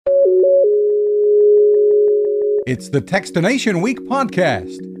It's the Techstination Week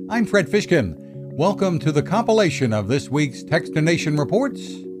podcast. I'm Fred Fishkin. Welcome to the compilation of this week's Techstination reports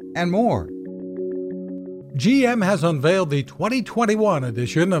and more. GM has unveiled the 2021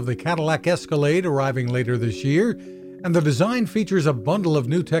 edition of the Cadillac Escalade arriving later this year, and the design features a bundle of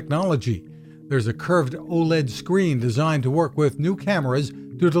new technology. There's a curved OLED screen designed to work with new cameras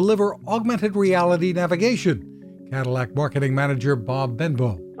to deliver augmented reality navigation. Cadillac marketing manager Bob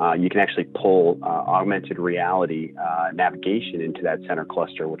Benbow. You can actually pull augmented reality navigation into that center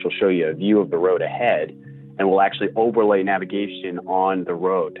cluster, which will show you a view of the road ahead, and will actually overlay navigation on the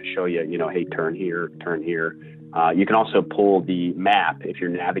road to show you, hey, turn here, turn here. You can also pull the map if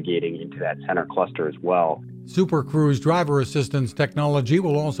you're navigating into that center cluster as well. Super Cruise driver assistance technology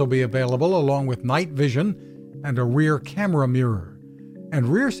will also be available, along with night vision and a rear camera mirror. And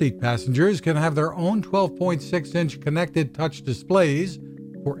rear seat passengers can have their own 12.6-inch connected touch displays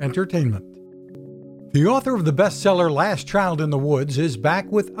for entertainment. The author of the bestseller Last Child in the Woods is back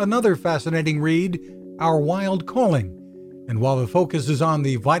with another fascinating read, Our Wild Calling. And while the focus is on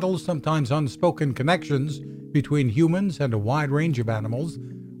the vital, sometimes unspoken connections between humans and a wide range of animals,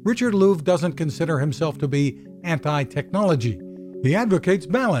 Richard Louv doesn't consider himself to be anti-technology. He advocates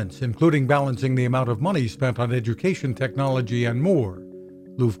balance, including balancing the amount of money spent on education technology and more.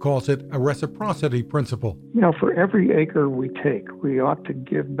 Louv calls it a reciprocity principle. For every acre we take, we ought to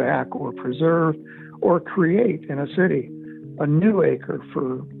give back or preserve or create in a city a new acre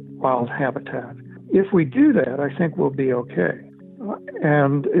for wild habitat. If we do that, I think we'll be okay.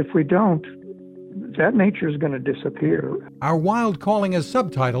 And if we don't, that nature is going to disappear. Our Wild Calling is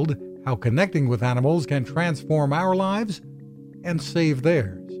subtitled, How Connecting with Animals Can Transform Our Lives and Save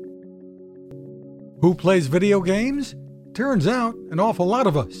Theirs. Who plays video games? Turns out, an awful lot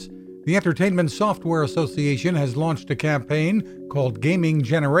of us. The Entertainment Software Association has launched a campaign called Gaming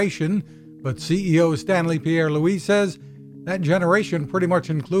Generation, but CEO Stanley Pierre-Louis says that generation pretty much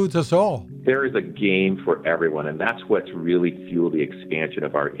includes us all. There is a game for everyone, and that's what's really fueled the expansion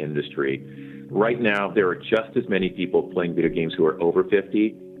of our industry. Right now, there are just as many people playing video games who are over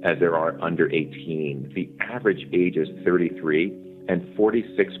 50 as there are under 18. The average age is 33, and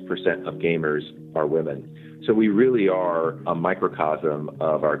 46% of gamers are women. So we really are a microcosm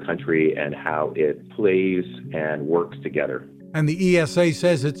of our country and how it plays and works together. And the ESA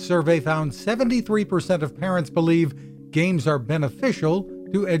says its survey found 73% of parents believe games are beneficial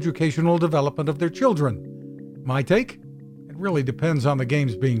to educational development of their children. My take? It really depends on the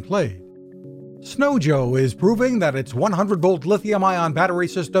games being played. Snojo is proving that its 100-volt lithium-ion battery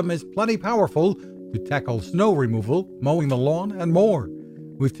system is plenty powerful to tackle snow removal, mowing the lawn, and more.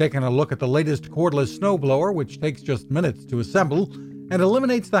 We've taken a look at the latest cordless snowblower, which takes just minutes to assemble and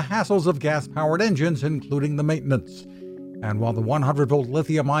eliminates the hassles of gas-powered engines, including the maintenance. And while the 100-volt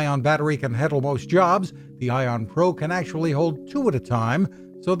lithium-ion battery can handle most jobs, the Ion Pro can actually hold two at a time,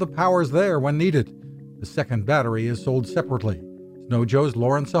 so the power's there when needed. The second battery is sold separately. Snojo's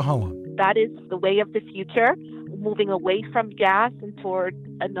Lauren Sahala. That is the way of the future, moving away from gas and toward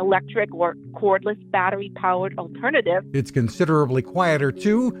an electric or cordless battery-powered alternative. It's considerably quieter,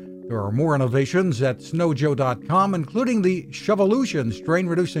 too. There are more innovations at snojo.com, including the Shovolution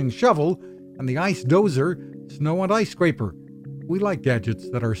strain-reducing shovel and the Ice Dozer snow and ice scraper. We like gadgets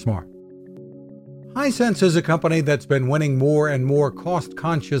that are smart. Hisense is a company that's been winning more and more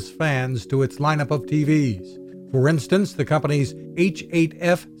cost-conscious fans to its lineup of TVs. For instance, the company's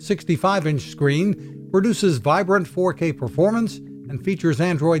H8F 65-inch screen produces vibrant 4K performance and features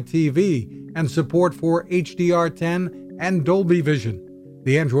Android TV and support for HDR10 and Dolby Vision.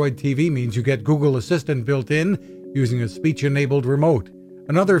 The Android TV means you get Google Assistant built in using a speech-enabled remote.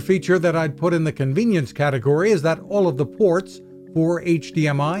 Another feature that I'd put in the convenience category is that all of the ports, 4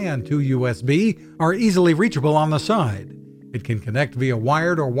 HDMI and 2 USB, are easily reachable on the side. It can connect via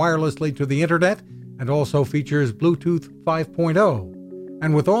wired or wirelessly to the internet and also features Bluetooth 5.0.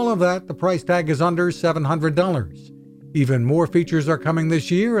 And with all of that, the price tag is under $700. Even more features are coming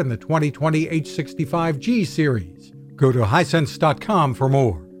this year in the 2020 H65G series. Go to hisense.com for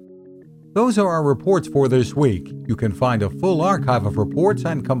more. Those are our reports for this week. You can find a full archive of reports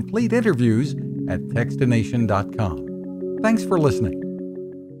and complete interviews at techstination.com. Thanks for listening.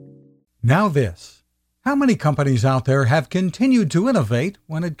 Now this. How many companies out there have continued to innovate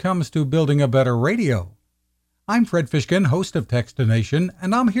when it comes to building a better radio? I'm Fred Fishkin, host of Techstination,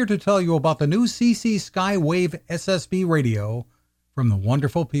 and I'm here to tell you about the new CC Skywave SSB radio from the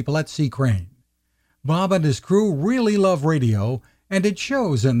wonderful people at C. Crane. Bob and his crew really love radio, and it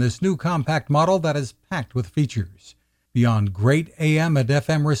shows in this new compact model that is packed with features. Beyond great AM and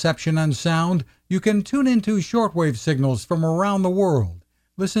FM reception and sound, you can tune into shortwave signals from around the world,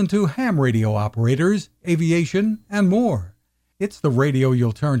 Listen to ham radio operators, aviation, and more. It's the radio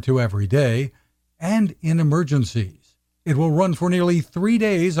you'll turn to every day and in emergencies. It will run for nearly 3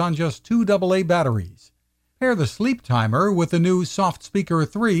 days on just 2 AA batteries. Pair the sleep timer with the new Soft Speaker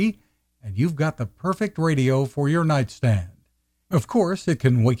 3, and you've got the perfect radio for your nightstand. Of course, it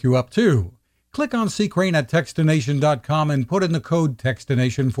can wake you up too. Click on C-Crane at Techstination.com and put in the code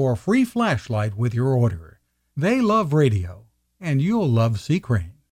Techstination for a free flashlight with your order. They love radio, and you'll love C-Crane.